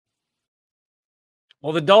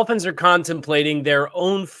Well, the Dolphins are contemplating their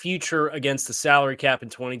own future against the salary cap in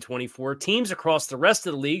 2024. Teams across the rest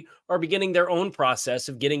of the league are beginning their own process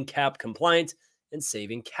of getting cap compliant and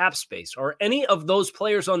saving cap space. Are any of those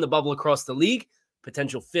players on the bubble across the league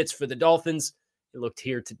potential fits for the Dolphins? It looked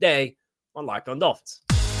here today on Locked On Dolphins.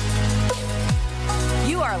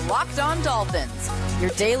 You are Locked On Dolphins, your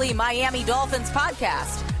daily Miami Dolphins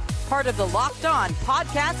podcast, part of the Locked On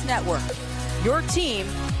Podcast Network, your team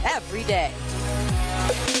every day.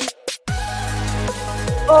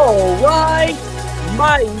 All right,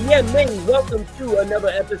 Miami, welcome to another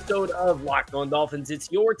episode of Locked On Dolphins. It's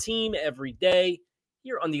your team every day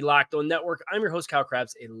here on the Locked On Network. I'm your host, Kyle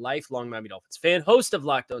Krabs, a lifelong Miami Dolphins fan, host of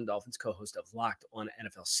Locked On Dolphins, co-host of Locked On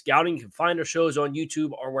NFL Scouting. You can find our shows on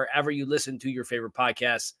YouTube or wherever you listen to your favorite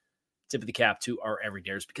podcasts. Tip of the cap to our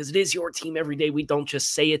everydayers, because it is your team every day. We don't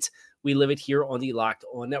just say it, we live it here on the Locked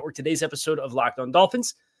On Network. Today's episode of Locked On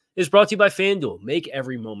Dolphins is brought to you by FanDuel. Make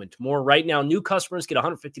every moment more. Right now, new customers get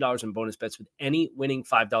 $150 in bonus bets with any winning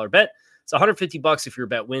 $5 bet. It's $150 if your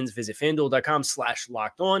bet wins. Visit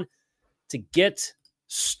FanDuel.com/lockedon to get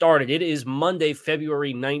started. It is Monday,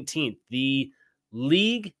 February 19th. The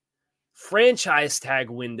league franchise tag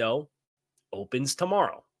window opens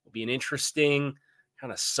tomorrow. It'll be an interesting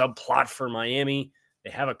kind of subplot for Miami. They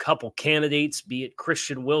have a couple candidates, be it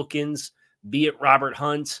Christian Wilkins, be it Robert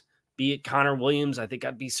Hunt, be it Connor Williams. I think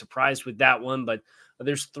I'd be surprised with that one, but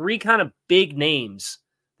there's three kind of big names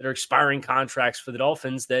that are expiring contracts for the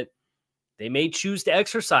Dolphins that they may choose to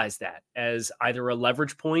exercise that as either a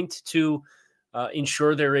leverage point to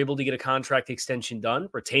ensure they're able to get a contract extension done,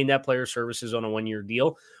 retain that player services on a one-year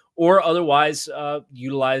deal, or otherwise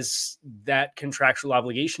utilize that contractual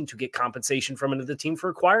obligation to get compensation from another team for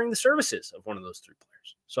acquiring the services of one of those three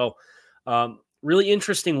players. So really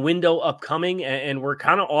interesting window upcoming, and we're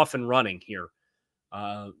kind of off and running here.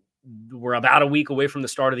 We're about a week away from the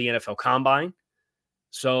start of the NFL Combine.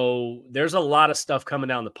 So there's a lot of stuff coming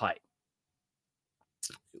down the pipe.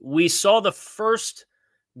 We saw the first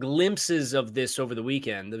glimpses of this over the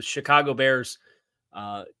weekend. The Chicago Bears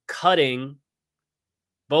cutting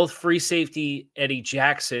both free safety Eddie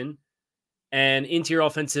Jackson and interior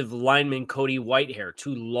offensive lineman Cody Whitehair,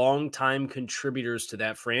 two longtime contributors to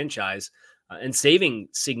that franchise, and saving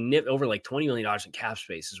over like $20 million in cap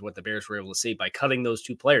space is what the Bears were able to save by cutting those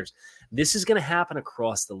two players. This is going to happen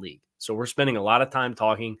across the league. So we're spending a lot of time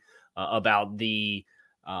talking about the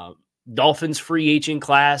Dolphins free agent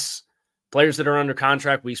class, players that are under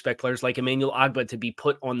contract. We expect players like Emmanuel Ogbah to be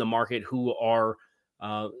put on the market who are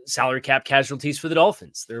salary cap casualties for the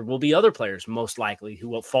Dolphins. There will be other players, most likely, who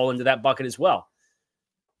will fall into that bucket as well.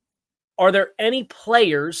 Are there any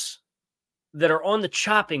players that are on the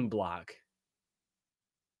chopping block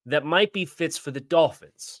that might be fits for the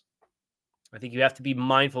Dolphins? I think you have to be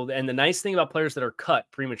mindful. And the nice thing about players that are cut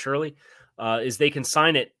prematurely is they can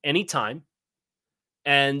sign at any time,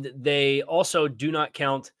 and they also do not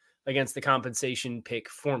count against the compensation pick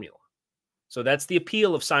formula. So that's the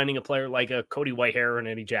appeal of signing a player like a Cody Whitehair and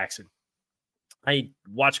Eddie Jackson. I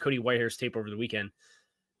watched Cody Whitehair's tape over the weekend,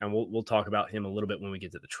 and we'll talk about him a little bit when we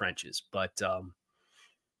get to the trenches. But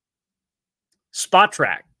Spot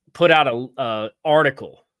Track put out a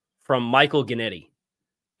article from Michael Gannetti,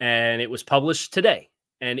 and it was published today.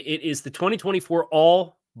 And it is the 2024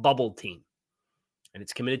 All Bubble Team. And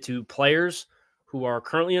it's committed to players who are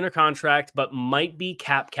currently under contract but might be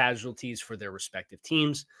cap casualties for their respective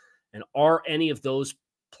teams. And are any of those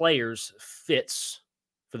players fits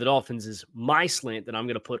for the Dolphins is my slant that I'm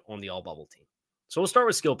going to put on the all-bubble team. So we'll start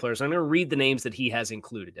with skill players. I'm going to read the names that he has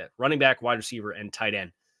included at running back, wide receiver, and tight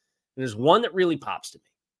end. And there's one that really pops to me.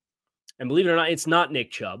 And believe it or not, it's not Nick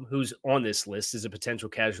Chubb, who's on this list as a potential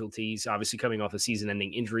casualty. He's obviously coming off a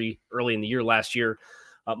season-ending injury early in the year last year.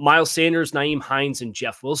 Miles Sanders, Nyheim Hines, and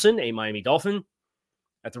Jeff Wilson, a Miami Dolphin.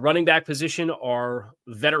 At the running back position are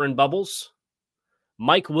veteran Bubbles,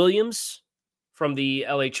 Mike Williams from the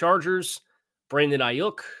LA Chargers, Brandon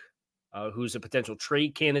Ayuk, who's a potential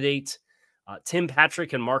trade candidate, Tim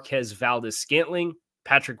Patrick and Marquez Valdez-Scantling.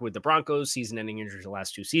 Patrick with the Broncos, season-ending injuries the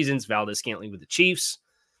last two seasons. Valdez-Scantling with the Chiefs.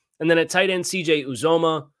 And then at tight end, CJ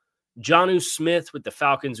Uzomah, Jonnu Smith with the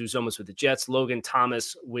Falcons, Uzoma's with the Jets, Logan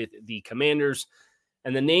Thomas with the Commanders.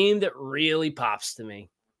 And the name that really pops to me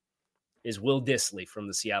is Will Dissly from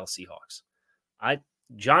the Seattle Seahawks.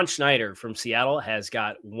 John Schneider from Seattle has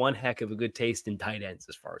got one heck of a good taste in tight ends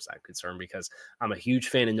as far as I'm concerned, because I'm a huge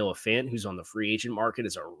fan of Noah Fant, who's on the free agent market,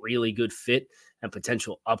 is a really good fit and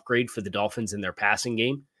potential upgrade for the Dolphins in their passing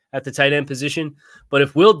game at the tight end position. But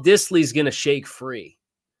if Will Dissly's going to shake free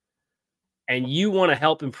and you want to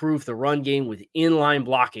help improve the run game with inline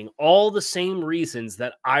blocking, all the same reasons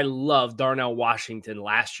that I love Darnell Washington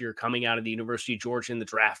last year coming out of the University of Georgia in the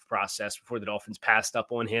draft process before the Dolphins passed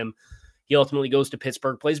up on him. He ultimately goes to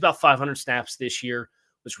Pittsburgh, plays about 500 snaps this year,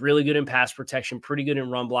 was really good in pass protection, pretty good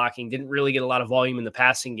in run blocking, didn't really get a lot of volume in the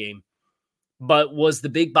passing game, but was the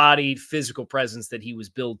big-bodied physical presence that he was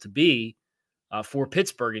billed to be for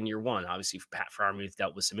Pittsburgh in year one. Obviously, Pat Freiermuth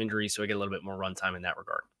dealt with some injuries, so I get a little bit more runtime in that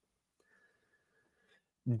regard.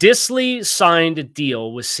 Disley signed a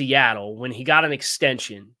deal with Seattle when he got an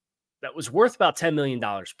extension that was worth about $10 million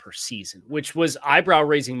per season, which was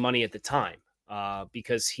eyebrow-raising money at the time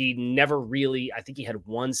because he never really, I think he had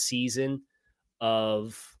one season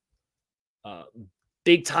of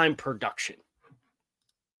big-time production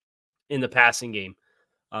in the passing game.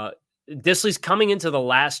 Disley's coming into the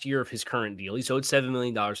last year of his current deal. He's owed $7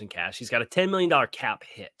 million in cash. He's got a $10 million cap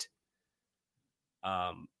hit.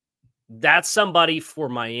 That's somebody for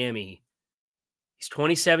Miami. He's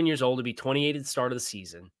 27 years old to be 28 at the start of the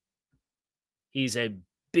season. He's a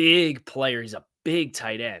big player. He's a big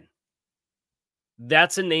tight end.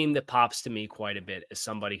 That's a name that pops to me quite a bit as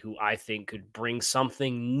somebody who I think could bring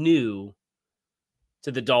something new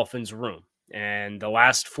to the Dolphins' room. And the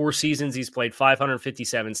last 4 seasons, he's played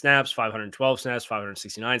 557 snaps, 512 snaps,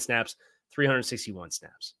 569 snaps, 361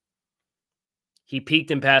 snaps. He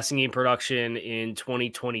peaked in passing game production in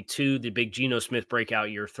 2022, the big Geno Smith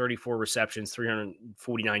breakout year, 34 receptions,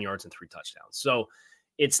 349 yards, and 3 touchdowns. So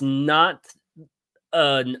it's not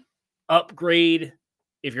an upgrade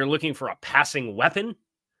if you're looking for a passing weapon,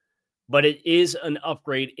 but it is an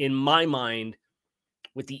upgrade in my mind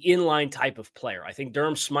with the inline type of player. I think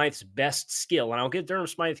Durham Smythe's best skill, and I'll give Durham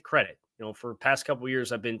Smythe credit. For the past couple of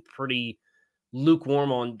years, I've been pretty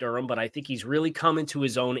lukewarm on Durham, but I think he's really come into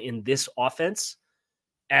his own in this offense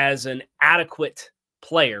as an adequate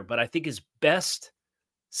player. But I think his best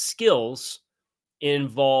skills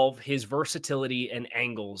involve his versatility and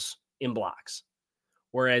angles in blocks,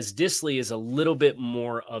 whereas Disley is a little bit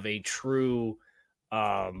more of a true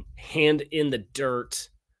hand in the dirt,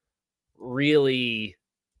 really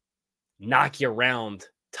knock you around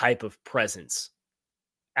type of presence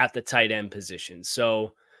at the tight end position.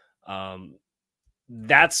 So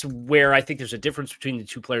that's where I think there's a difference between the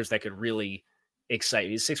two players that could really excite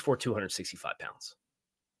you. He's 6'4", 265 pounds,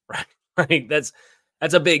 right? Like that's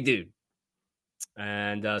a big dude.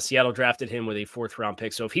 And Seattle drafted him with a 4th-round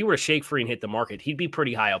pick. So if he were to shake free and hit the market, he'd be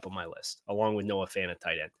pretty high up on my list, along with Noah Fant at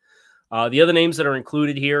tight end. The other names that are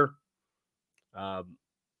included here,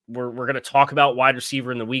 we're going to talk about wide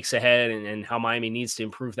receiver in the weeks ahead and how Miami needs to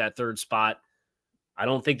improve that 3rd spot. I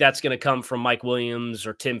don't think that's going to come from Mike Williams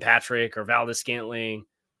or Tim Patrick or Valdez-Scantling.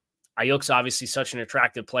 Ayuk's obviously such an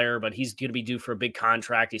attractive player, but he's going to be due for a big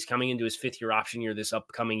contract. He's coming into his 5th-year option year this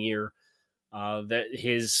upcoming year. That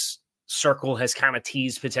his circle has kind of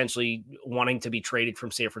teased potentially wanting to be traded from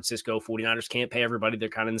San Francisco. 49ers can't pay everybody. They're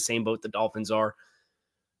kind of in the same boat the Dolphins are.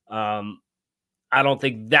 I don't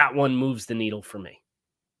think that one moves the needle for me.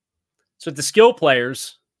 So the skill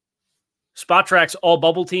players, Spot Track's all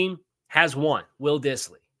bubble team has one, Will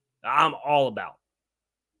Disley. I'm all about.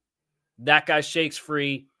 That guy shakes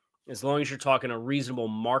free as long as you're talking a reasonable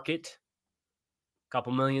market, a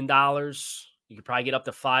couple $1 million. You could probably get up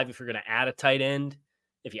to 5 if you're going to add a tight end.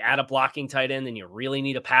 If you add a blocking tight end, then you really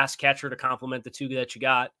need a pass catcher to complement the 2 that you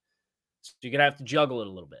got. So you're going to have to juggle it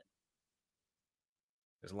a little bit.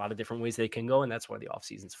 There's a lot of different ways they can go, and that's why the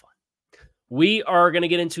offseason's fun. We are going to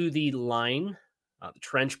get into the line, the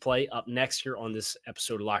trench play up next here on this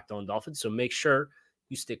episode of Locked On Dolphins, so make sure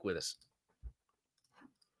you stick with us.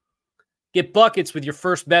 Get buckets with your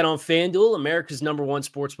first bet on FanDuel, America's #1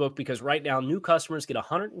 sportsbook, because right now new customers get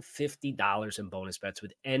 $150 in bonus bets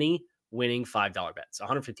with any winning $5 bets.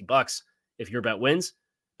 $150 if your bet wins.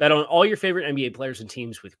 Bet on all your favorite NBA players and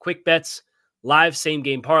teams with quick bets, live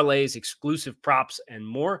same-game parlays, exclusive props, and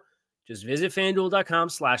more. Just visit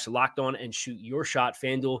FanDuel.com/lockedon and shoot your shot.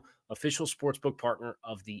 FanDuel, official sportsbook partner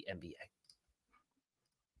of the NBA.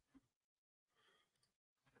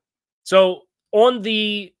 So on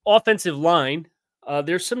the offensive line,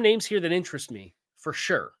 there's some names here that interest me for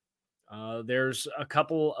sure. There's a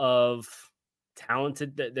couple of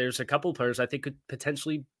there's a couple of players I think could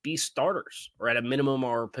potentially be starters or at a minimum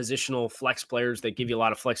are positional flex players that give you a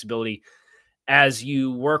lot of flexibility as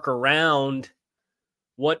you work around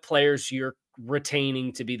what players you're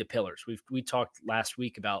retaining to be the pillars. We talked last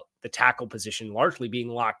week about the tackle position largely being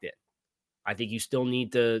locked in. I think you still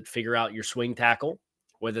need to figure out your swing tackle,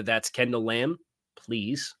 whether that's Kendall Lamb,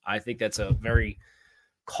 please. I think that's a very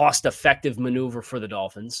cost-effective maneuver for the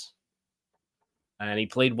Dolphins. And he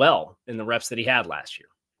played well in the reps that he had last year.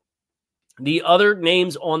 The other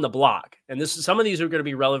names on the block, and some of these are going to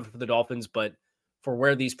be relevant for the Dolphins, but for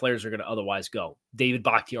where these players are going to otherwise go. David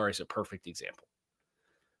Bakhtiari is a perfect example.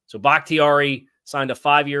 So Bakhtiari signed a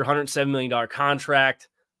 5-year, $107 million contract.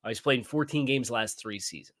 He's played in 14 games the last 3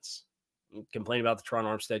 seasons. Complain about the Teron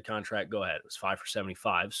Armstead contract, go ahead. It was 5 for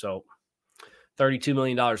 75, so $32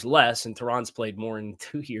 million less, and Teron's played more in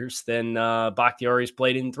 2 years than Bakhtiari's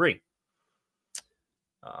played in 3.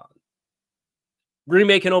 Green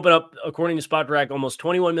Bay can open up, according to Spot Direct, almost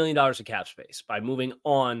 $21 million of cap space by moving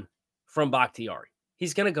on from Bakhtiari.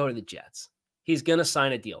 He's going to go to the Jets. He's going to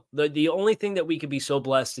sign a deal. The only thing that we could be so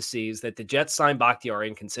blessed to see is that the Jets sign Bakhtiari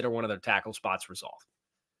and consider one of their tackle spots resolved.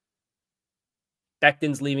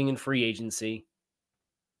 Becton's leaving in free agency.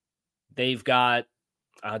 They've got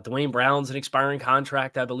Dwayne Brown's an expiring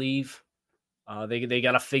contract, I believe. They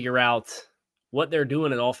got to figure out what they're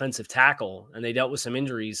doing at offensive tackle, and they dealt with some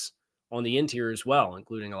injuries on the interior as well,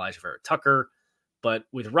 including Elijah Vera-Tucker. But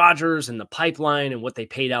with Rodgers and the pipeline and what they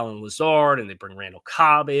paid Allen Lazard, and they bring Randall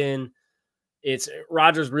Cobb in, it's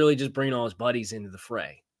Rodgers really just bringing all his buddies into the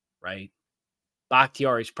fray, right?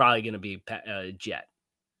 Bakhtiari's probably going to be a Jet.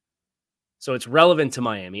 So it's relevant to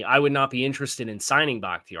Miami. I would not be interested in signing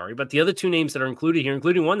Bakhtiari, but the other 2 names that are included here,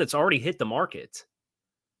 including one that's already hit the market,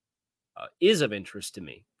 is of interest to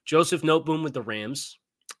me. Joseph Noteboom with the Rams,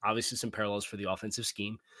 obviously some parallels for the offensive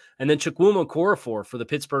scheme. And then Chukwuma Okorafor for the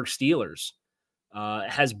Pittsburgh Steelers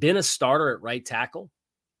has been a starter at right tackle.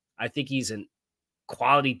 I think he's a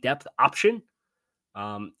quality depth option.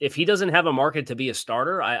 If he doesn't have a market to be a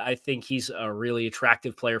starter, I think he's a really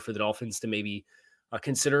attractive player for the Dolphins to maybe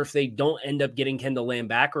consider if they don't end up getting Kendall Lamb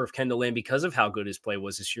back, or if Kendall Lamb, because of how good his play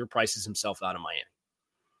was this year, prices himself out of Miami.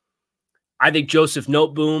 I think Joseph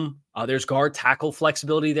Noteboom, there's guard tackle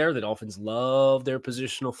flexibility there. The Dolphins love their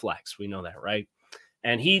positional flex. We know that, right?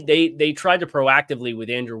 And they tried to proactively, with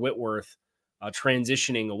Andrew Whitworth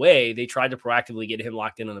transitioning away, they tried to proactively get him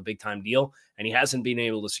locked in on a big-time deal, and he hasn't been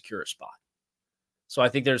able to secure a spot. So I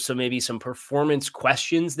think there's maybe some performance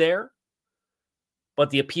questions there, but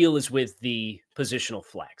the appeal is with the positional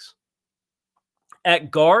flex. At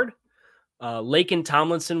guard, Laken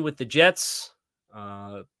Tomlinson with the Jets,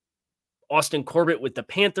 Austin Corbett with the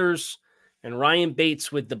Panthers, and Ryan Bates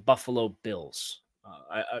with the Buffalo Bills.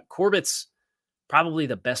 Corbett's probably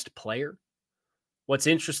the best player. What's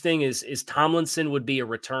interesting is Tomlinson would be a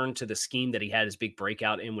return to the scheme that he had his big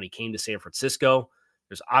breakout in when he came to San Francisco.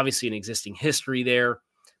 There's obviously an existing history there,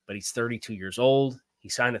 but he's 32 years old. He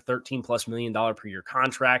signed a $13+ million per year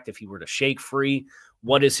contract. If he were to shake free,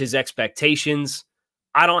 what is his expectations?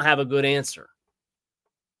 I don't have a good answer.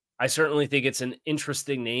 I certainly think it's an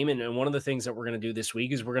interesting name. And one of the things that we're going to do this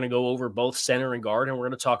week is we're going to go over both center and guard, and we're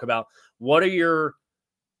going to talk about what are your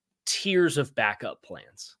tiers of backup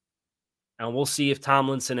plans. And we'll see if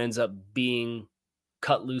Tomlinson ends up being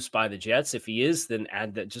cut loose by the Jets. If he is, then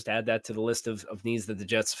add that to the list of needs that the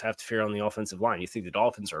Jets have to figure out on the offensive line. You think the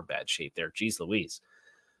Dolphins are in bad shape there. Jeez Louise.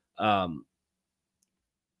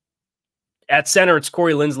 At center, it's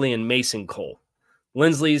Corey Linsley and Mason Cole.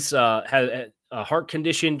 Linsley's had a heart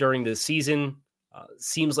condition during the season.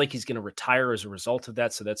 Seems like he's going to retire as a result of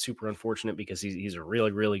that, so that's super unfortunate because he's a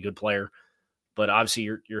really, really good player. But obviously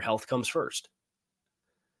your health comes first.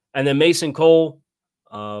 And then Mason Cole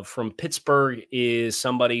from Pittsburgh is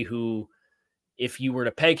somebody who, if you were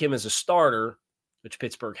to peg him as a starter, which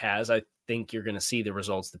Pittsburgh has, I think you're going to see the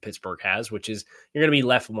results that Pittsburgh has, which is you're going to be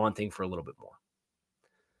left wanting for a little bit more.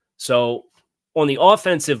 So on the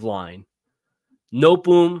offensive line,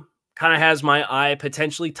 Noteboom kind of has my eye.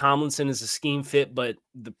 Potentially Tomlinson is a scheme fit, but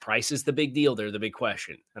the price is the big deal. They're the big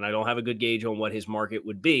question. And I don't have a good gauge on what his market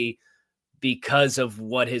would be because of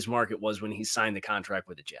what his market was when he signed the contract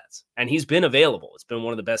with the Jets. And he's been available. It's been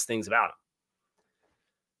one of the best things about him.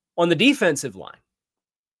 On the defensive line,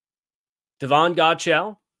 Devon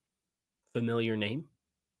Godchaux, familiar name,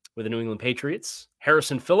 with the New England Patriots.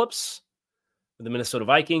 Harrison Phillips with the Minnesota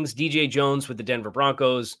Vikings. DJ Jones with the Denver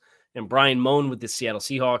Broncos. And Brian Moan with the Seattle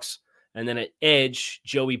Seahawks. And then at edge,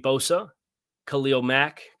 Joey Bosa, Khalil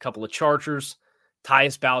Mack, a couple of Chargers,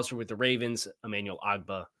 Tyus Bowser with the Ravens, Emmanuel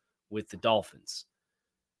Ogbah with the Dolphins.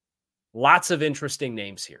 Lots of interesting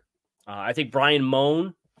names here. I think Brian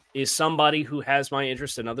Moan is somebody who has my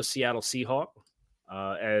interest, another Seattle Seahawk,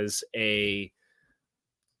 as a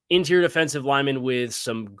interior defensive lineman with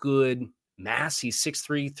some good mass. He's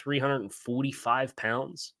 6'3", 345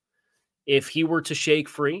 pounds. If he were to shake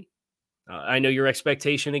free, I know your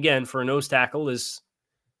expectation, again, for a nose tackle is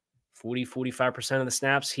 45% of the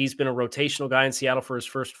snaps. He's been a rotational guy in Seattle for his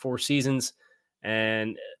first 4 seasons,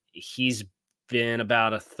 and he's been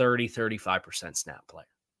about a 35% snap player.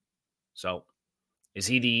 So Is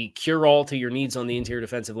he the cure-all to your needs on the interior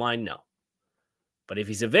defensive line? No. But if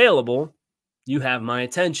he's available, you have my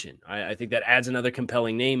attention. I think that adds another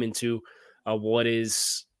compelling name into what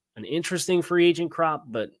is an interesting free agent crop,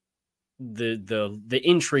 but the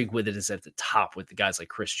intrigue with it is at the top with the guys like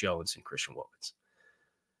Chris Jones and Christian Wilkins.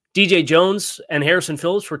 DJ Jones and Harrison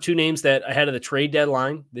Phillips were two names that ahead of the trade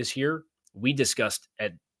deadline this year, we discussed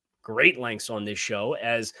at great lengths on this show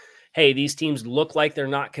as, hey, these teams look like they're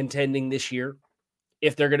not contending this year.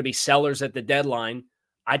 If they're going to be sellers at the deadline,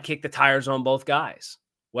 I'd kick the tires on both guys.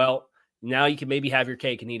 Well, now you can maybe have your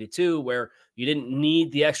cake and eat it too, where you didn't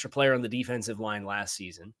need the extra player on the defensive line last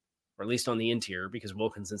season, or at least on the interior, because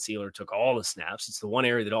Wilkins and Sealer took all the snaps. It's the one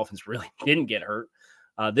area the Dolphins really didn't get hurt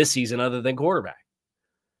this season other than quarterback.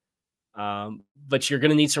 But you're going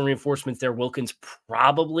to need some reinforcements there. Wilkins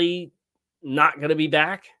probably not going to be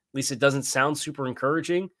back. At least it doesn't sound super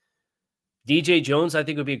encouraging. DJ Jones, I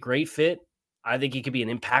think, would be a great fit. I think he could be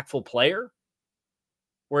an impactful player.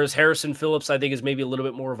 Whereas Harrison Phillips, I think, is maybe a little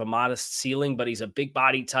bit more of a modest ceiling, but he's a big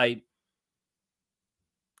body type.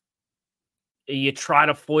 You try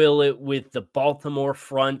to foil it with the Baltimore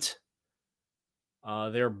front.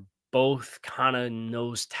 They're both kind of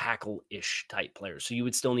nose tackle-ish type players. So you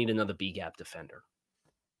would still need another B-gap defender.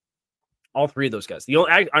 All three of those guys.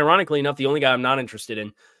 Ironically enough, the only guy I'm not interested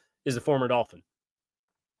in is the former Dolphin.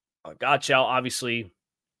 Godchow obviously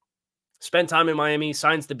spent time in Miami,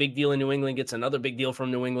 signs the big deal in New England, gets another big deal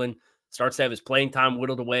from New England, starts to have his playing time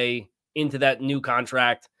whittled away into that new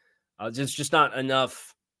contract. There's just not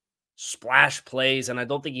enough splash plays, and I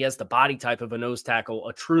don't think he has the body type of a nose tackle,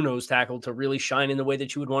 a true nose tackle, to really shine in the way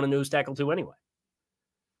that you would want a nose tackle to anyway.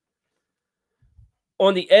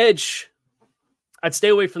 On the edge, I'd stay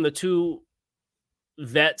away from the two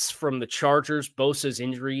vets from the Chargers. Bosa's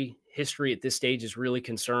injury history at this stage is really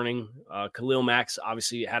concerning. Khalil Mack's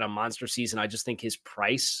obviously had a monster season. I just think his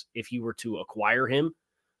price, if you were to acquire him,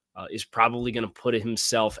 is probably going to put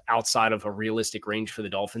himself outside of a realistic range for the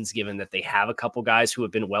Dolphins, given that they have a couple guys who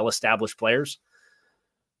have been well-established players.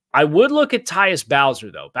 I would look at Tyus Bowser,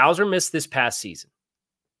 though. Bowser missed this past season.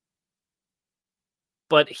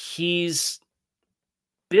 But he's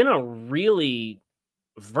been a really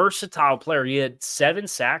versatile player. He had 7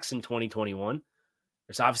 sacks in 2021.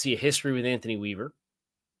 There's obviously a history with Anthony Weaver.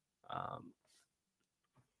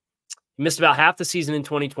 He missed about half the season in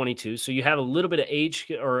 2022, so you have a little bit of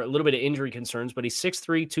age or a little bit of injury concerns, but he's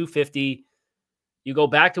 6'3", 250. You go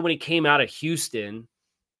back to when he came out of Houston,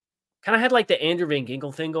 kind of had like the Andrew Van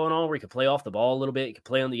Ginkel thing going on where he could play off the ball a little bit. He could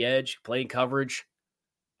play on the edge, play in coverage.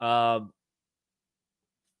 He's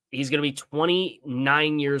going to be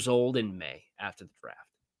 29 years old in May after the draft.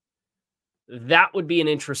 That would be an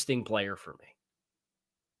interesting player for me.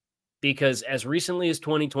 Because as recently as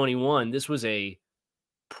 2021, this was a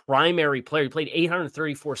primary player. He played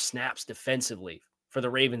 834 snaps defensively for the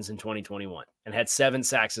Ravens in 2021 and had 7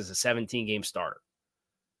 sacks as a 17-game starter.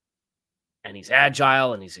 And he's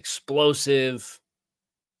agile and he's explosive.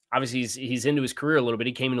 Obviously, he's into his career a little bit.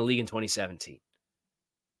 He came in the league in 2017.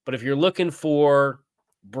 But if you're looking for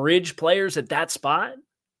bridge players at that spot,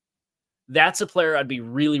 that's a player I'd be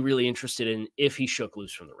really, really interested in if he shook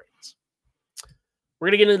loose from the Ravens. We're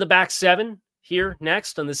going to get into the back 7 here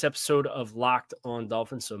next on this episode of Locked on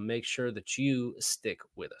Dolphins, so make sure that you stick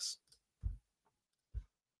with us.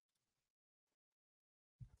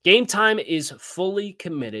 Game Time is fully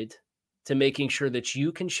committed to making sure that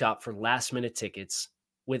you can shop for last-minute tickets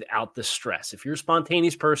without the stress. If you're a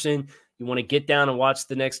spontaneous person, you want to get down and watch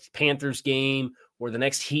the next Panthers game or the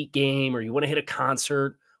next Heat game, or you want to hit a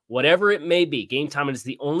concert, whatever it may be, Game Time is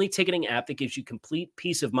the only ticketing app that gives you complete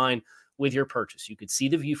peace of mind with your purchase. You could see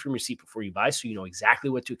the view from your seat before you buy, so you know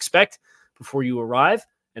exactly what to expect before you arrive.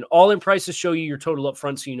 And all-in prices show you your total up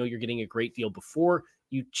front, so you know you're getting a great deal before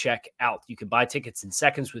you check out. You can buy tickets in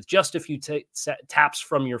seconds with just a few taps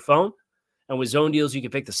from your phone. And with Zone Deals, you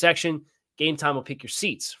can pick the section. Game Time will pick your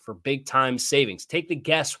seats for big-time savings. Take the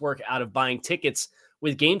guesswork out of buying tickets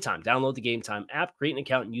with Game Time. Download the Game Time app, create an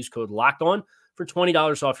account, and use code LOCKEDON for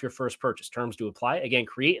 $20 off your first purchase. Terms do apply. Again,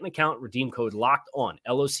 create an account, redeem code LOCKEDON,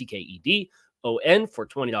 LOCKEDON for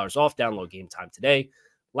 $20 off. Download Game Time today.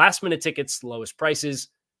 Last-minute tickets, lowest prices,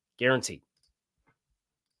 guaranteed.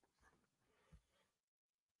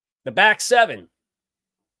 The back 7,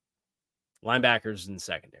 linebackers and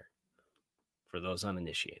secondary, for those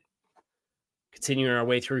uninitiated. Continuing our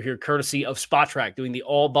way through here, courtesy of Spot Track, doing the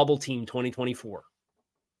All Bubble Team 2024.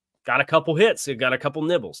 Got a couple hits. They've got a couple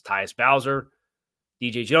nibbles. Tyus Bowser,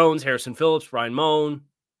 DJ Jones, Harrison Phillips, Brian Moan,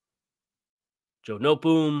 Joe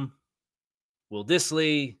Noteboom, Will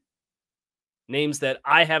Dissly, Names that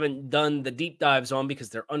I haven't done the deep dives on because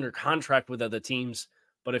they're under contract with other teams.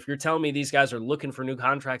 But if you're telling me these guys are looking for new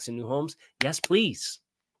contracts and new homes, yes, please.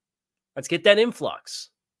 Let's get that influx.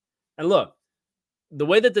 And look, the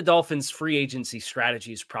way that the Dolphins free agency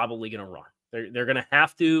strategy is probably going to run, they're going to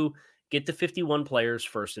have to get to 51 players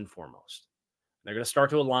first and foremost. They're going to start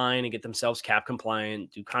to align and get themselves cap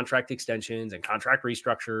compliant, do contract extensions and contract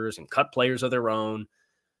restructures and cut players of their own.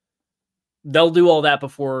 They'll do all that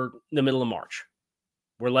before the middle of March.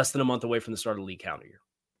 We're less than a month away from the start of the league calendar year.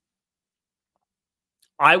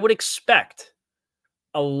 I would expect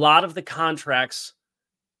a lot of the contracts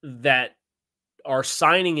that are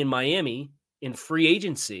signing in Miami in free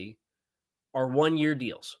agency are one-year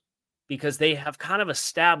deals because they have kind of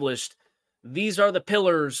established these are the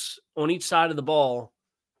pillars on each side of the ball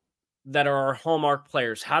that are our hallmark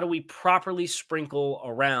players. How do we properly sprinkle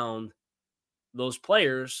around those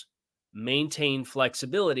players, maintain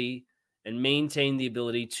flexibility, and maintain the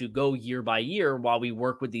ability to go year by year while we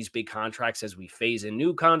work with these big contracts as we phase in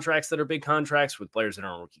new contracts that are big contracts with players that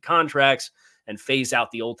are on rookie contracts and phase out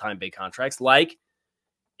the old-time big contracts like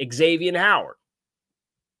Xavier Howard,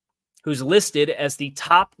 who's listed as the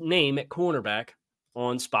top name at cornerback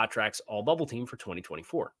on SpotTrack's all-bubble team for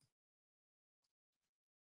 2024.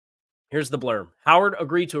 Here's the blurb. Howard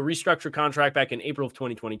agreed to a restructured contract back in April of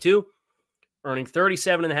 2022, earning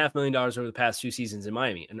 $37.5 million over the past 2 seasons in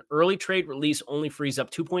Miami. An early trade release only frees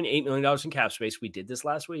up $2.8 million in cap space. We did this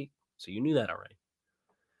last week, so you knew that already.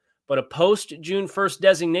 But a post-June 1st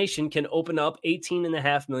designation can open up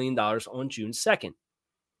 $18.5 million on June 2nd.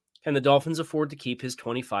 Can the Dolphins afford to keep his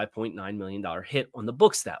 $25.9 million hit on the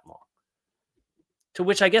books that long? To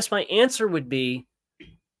which I guess my answer would be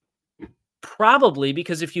probably,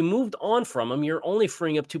 because if you moved on from him, you're only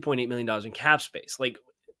freeing up $2.8 million in cap space. Like,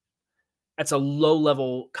 that's a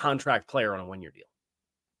low-level contract player on a one-year deal.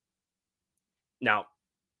 Now,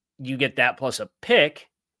 you get that plus a pick.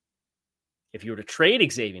 If you were to trade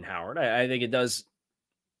Xavier Howard, I think it does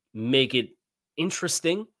make it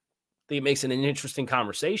interesting. I think it makes it an interesting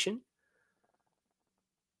conversation.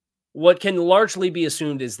 What can largely be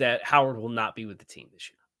assumed is that Howard will not be with the team this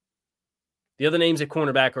year. The other names at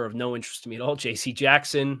cornerback are of no interest to me at all. J.C.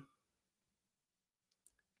 Jackson,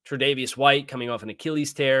 Tre'Davious White coming off an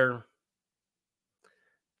Achilles tear,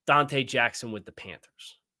 Dante Jackson with the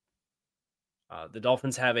Panthers. The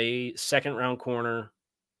Dolphins have a second-round corner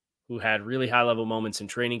who had really high-level moments in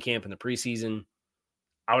training camp in the preseason.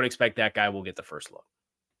 I would expect that guy will get the first look.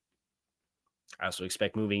 I also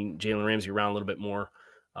expect moving Jalen Ramsey around a little bit more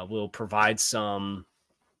will provide some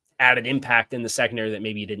added impact in the secondary that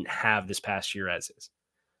maybe you didn't have this past year as is.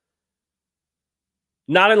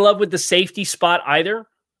 Not in love with the safety spot either,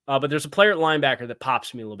 but there's a player at linebacker that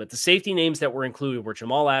pops me a little bit. The safety names that were included were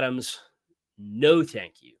Jamal Adams, no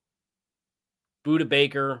thank you. Budda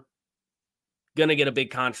Baker, going to get a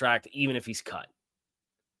big contract even if he's cut.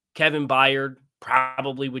 Kevin Byard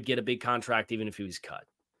probably would get a big contract even if he was cut.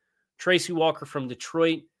 Tracy Walker from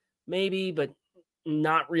Detroit, maybe, but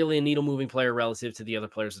not really a needle-moving player relative to the other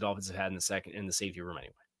players the Dolphins have had in the safety room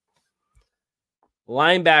anyway.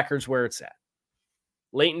 Linebackers where it's at.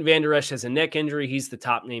 Leighton Vander Esch has a neck injury. He's the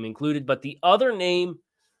top name included. But the other name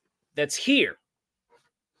that's here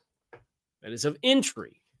that is of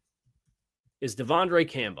intrigue is Devondre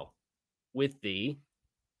Campbell with the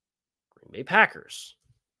Green Bay Packers.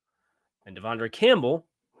 And Devondre Campbell,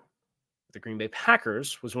 the Green Bay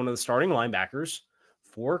Packers, was one of the starting linebackers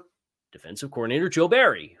for defensive coordinator Joe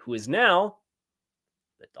Barry, who is now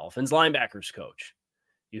the Dolphins linebackers coach.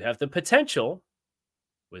 You have the potential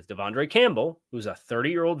with Devondre Campbell, who's a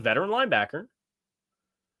 30-year-old veteran linebacker,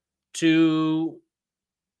 to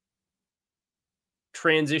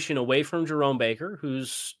transition away from Jerome Baker,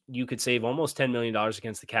 who's you could save almost $10 million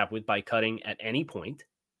against the cap with by cutting at any point.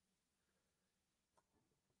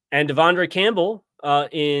 And Devondre Campbell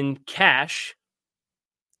in cash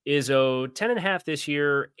is owed 10.5 this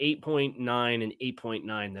year, 8.9 and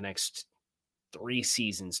 8.9 the next 3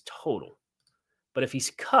 seasons total. But if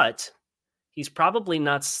he's cut, he's probably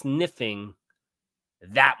not sniffing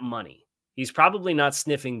that money. He's probably not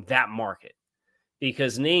sniffing that market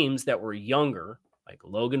because names that were younger, like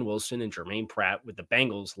Logan Wilson and Jermaine Pratt with the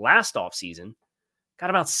Bengals last offseason, got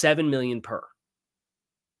about $7 million per.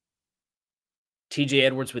 TJ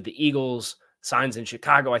Edwards with the Eagles signs in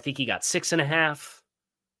Chicago. I think he got 6.5.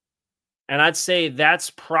 And I'd say that's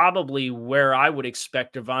probably where I would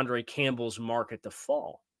expect Devondre Campbell's market to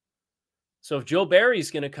fall. So if Joe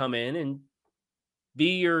Barry's going to come in and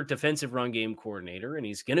be your defensive run game coordinator, and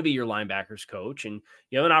he's going to be your linebackers coach, and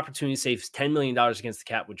you have an opportunity to save $10 million against the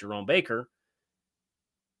cap with Jerome Baker,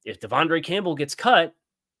 if Devondre Campbell gets cut,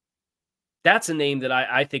 That's a name that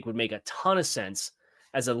I think would make a ton of sense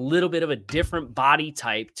as a little bit of a different body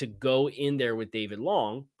type to go in there with David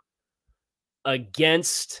Long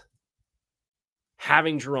against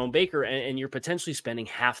having Jerome Baker, and you're potentially spending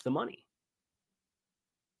half the money.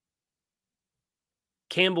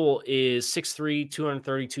 Campbell is 6'3",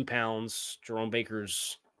 232 pounds. Jerome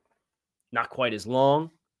Baker's not quite as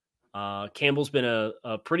long. Campbell's been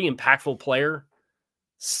a pretty impactful player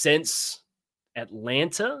since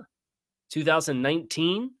Atlanta.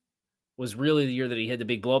 2019 was really the year that he had the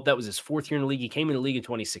big blow up. That was his fourth year in the league. He came in the league in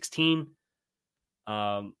 2016.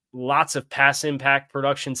 Lots of pass impact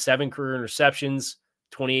production, 7 career interceptions,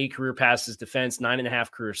 28 career passes defense,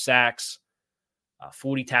 9.5 career sacks,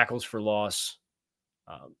 40 tackles for loss.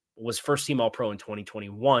 Was first team All-Pro in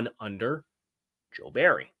 2021 under Joe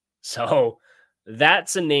Barry. So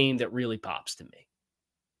that's a name that really pops to me.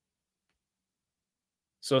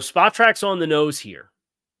 So Spot Track's on the nose here.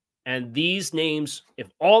 And these names, if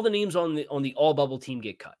all the names on the all bubble team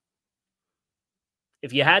get cut,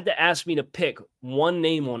 if you had to ask me to pick one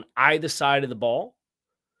name on either side of the ball,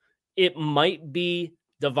 it might be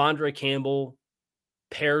Devondre Campbell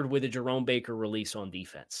paired with a Jerome Baker release on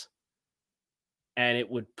defense. And it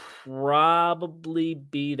would probably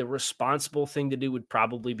be the responsible thing to do would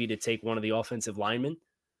probably be to take one of the offensive linemen.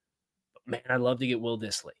 But man, I'd love to get Will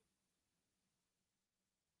Dissly.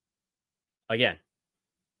 Again,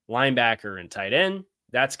 linebacker and tight end,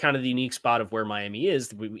 that's kind of the unique spot of where Miami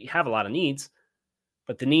is. We have a lot of needs,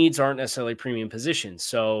 but the needs aren't necessarily premium positions.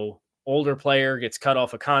 So older player gets cut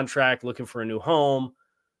off a contract, looking for a new home,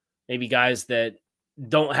 maybe guys that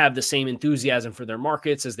don't have the same enthusiasm for their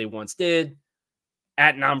markets as they once did.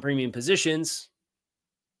 At non-premium positions,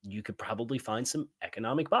 you could probably find some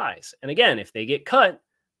economic buys. And again, if they get cut,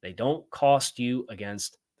 they don't cost you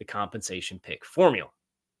against the compensation pick formula.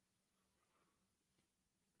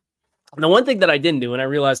 And the one thing that I didn't do, and I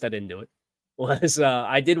realized I didn't do it, was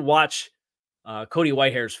I did watch Cody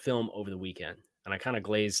Whitehair's film over the weekend, and I kind of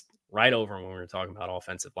glazed right over when we were talking about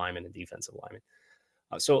offensive linemen and defensive linemen.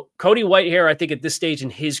 So Cody Whitehair, I think at this stage in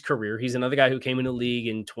his career, he's another guy who came in the league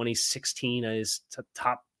in 2016 as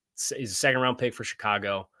he's a second-round pick for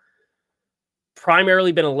Chicago.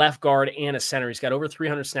 Primarily been a left guard and a center. He's got over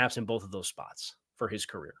 300 snaps in both of those spots for his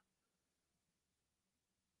career.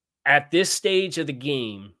 At this stage of the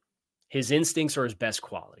game, his instincts are his best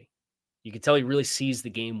quality. You can tell he really sees the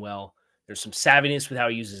game well. There's some savviness with how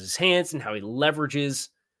he uses his hands and how he leverages,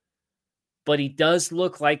 but he does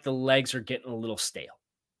look like the legs are getting a little stale.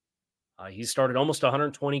 He's started almost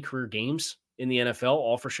 120 career games in the NFL,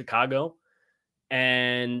 all for Chicago.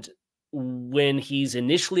 And when he's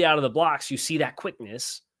initially out of the blocks, you see that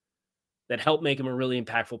quickness that helped make him a really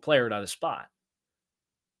impactful player at either spot.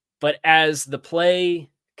 But as the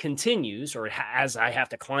play continues, or as I have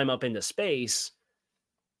to climb up into space,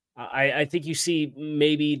 I think you see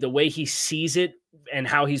maybe the way he sees it and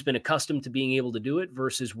how he's been accustomed to being able to do it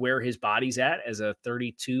versus where his body's at as a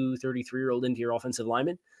 32, 33-year-old interior offensive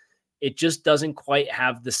lineman. It just doesn't quite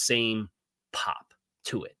have the same pop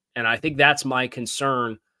to it. And I think that's my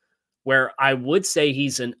concern, where I would say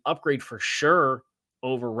he's an upgrade for sure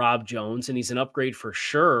over Rob Jones, and he's an upgrade for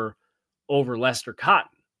sure over Lester Cotton.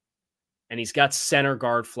 And he's got center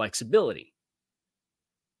guard flexibility.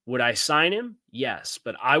 Would I sign him? Yes,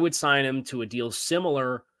 but I would sign him to a deal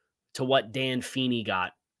similar to what Dan Feeney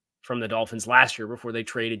got from the Dolphins last year before they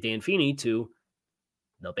traded Dan Feeney to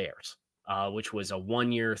the Bears, which was a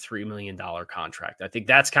 1-year, $3 million contract. I think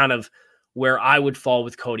that's kind of where I would fall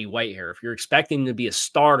with Cody Whitehair. If you're expecting him to be a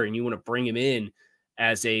starter and you want to bring him in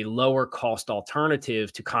as a lower cost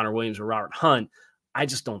alternative to Connor Williams or Robert Hunt, I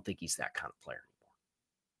just don't think he's that kind of player anymore.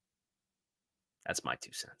 That's my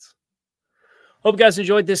 2 cents. Hope you guys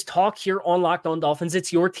enjoyed this talk here on Locked On Dolphins.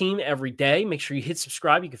 It's your team every day. Make sure you hit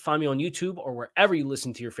subscribe. You can find me on YouTube or wherever you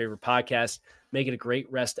listen to your favorite podcast. Make it a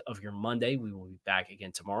great rest of your Monday. We will be back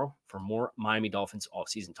again tomorrow for more Miami Dolphins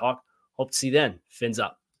offseason talk. Hope to see you then. Fins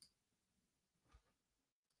up.